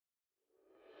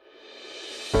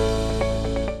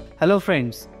Hello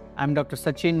friends, I'm Dr.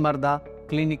 Sachin Marda,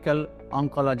 Clinical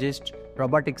Oncologist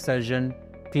Robotic Surgeon,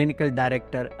 Clinical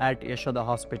Director at Yashoda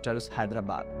Hospital,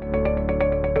 Hyderabad.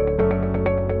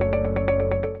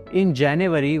 In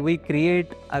January, we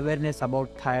create awareness about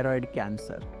thyroid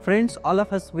cancer. Friends, all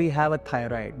of us, we have a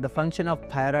thyroid. The function of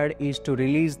thyroid is to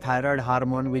release thyroid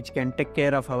hormone which can take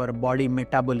care of our body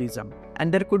metabolism.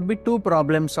 And there could be two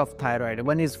problems of thyroid.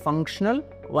 One is functional,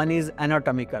 one is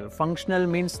anatomical. Functional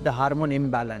means the hormone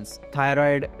imbalance.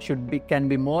 Thyroid can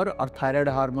be more or thyroid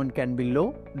hormone can be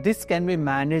low. This can be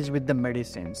managed with the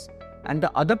medicines. And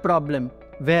the other problem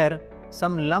where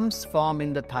some lumps form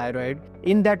in the thyroid.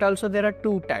 In that also there are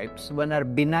two types. One are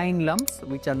benign lumps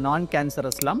which are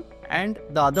non-cancerous lump, and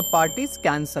the other part is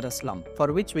cancerous lump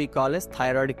for which we call as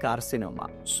thyroid carcinoma.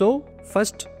 So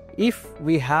first, if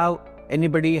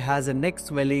anybody has a neck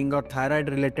swelling or thyroid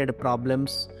related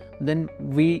problems, then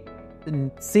we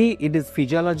see it is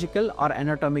physiological or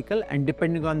anatomical, and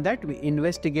depending on that we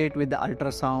investigate with the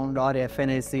ultrasound or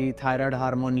FNAC, thyroid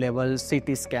hormone levels,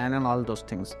 CT scan and all those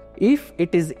things. If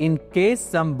it is in case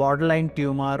some borderline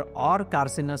tumor or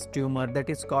carcinous tumor,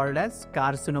 that is called as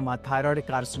carcinoma, thyroid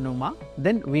carcinoma,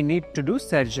 then we need to do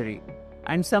surgery.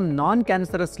 And some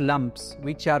non-cancerous lumps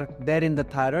which are there in the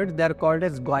thyroid, they are called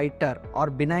as goiter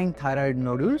or benign thyroid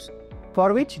nodules,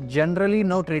 for which generally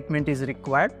no treatment is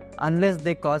required unless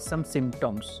they cause some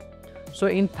symptoms. So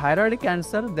in thyroid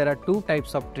cancer, there are two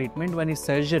types of treatment. One is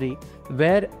surgery,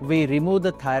 where we remove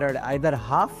the thyroid either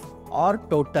half or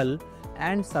total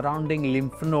and surrounding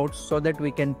lymph nodes so that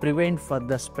we can prevent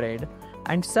further spread.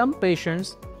 And some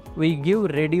patients, we give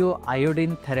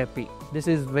radioiodine therapy. This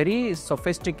is very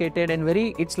sophisticated and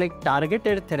it's like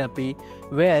targeted therapy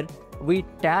where we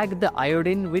tag the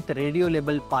iodine with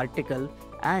radiolabel particle,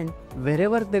 and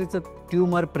wherever there is a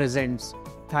tumor presents,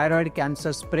 thyroid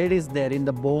cancer spread is there in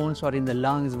the bones or in the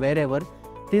lungs, wherever,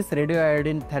 these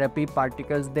radioiodine therapy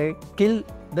particles, they kill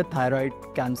the thyroid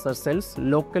cancer cells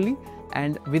locally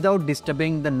and without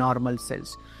disturbing the normal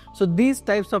cells. So these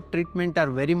types of treatment are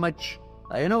very much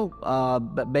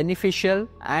beneficial.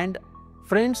 And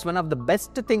friends, one of the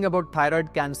best thing about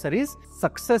thyroid cancer is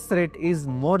success rate is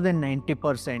more than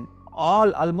 90%.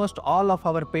 Almost all of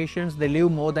our patients, they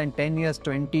live more than 10 years,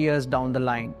 20 years down the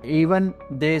line. Even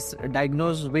they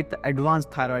diagnosed with advanced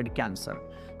thyroid cancer.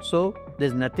 So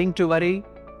there's nothing to worry.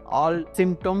 All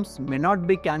symptoms may not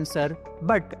be cancer,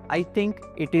 but I think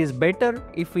it is better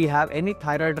if we have any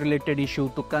thyroid related issue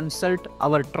to consult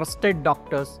our trusted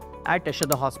doctors at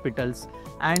Yashoda Hospitals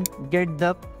and get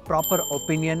the proper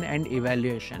opinion and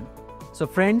evaluation. So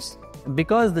friends,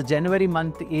 because the January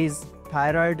month is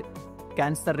thyroid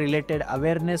cancer related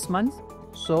awareness month,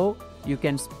 so you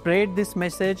can spread this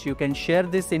message, you can share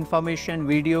this information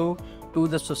video to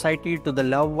the society, to the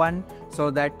loved one,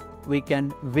 so that we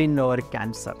can win over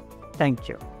cancer. Thank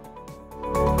you.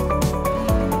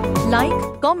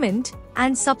 Like, comment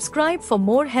and subscribe for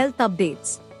more health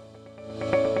updates.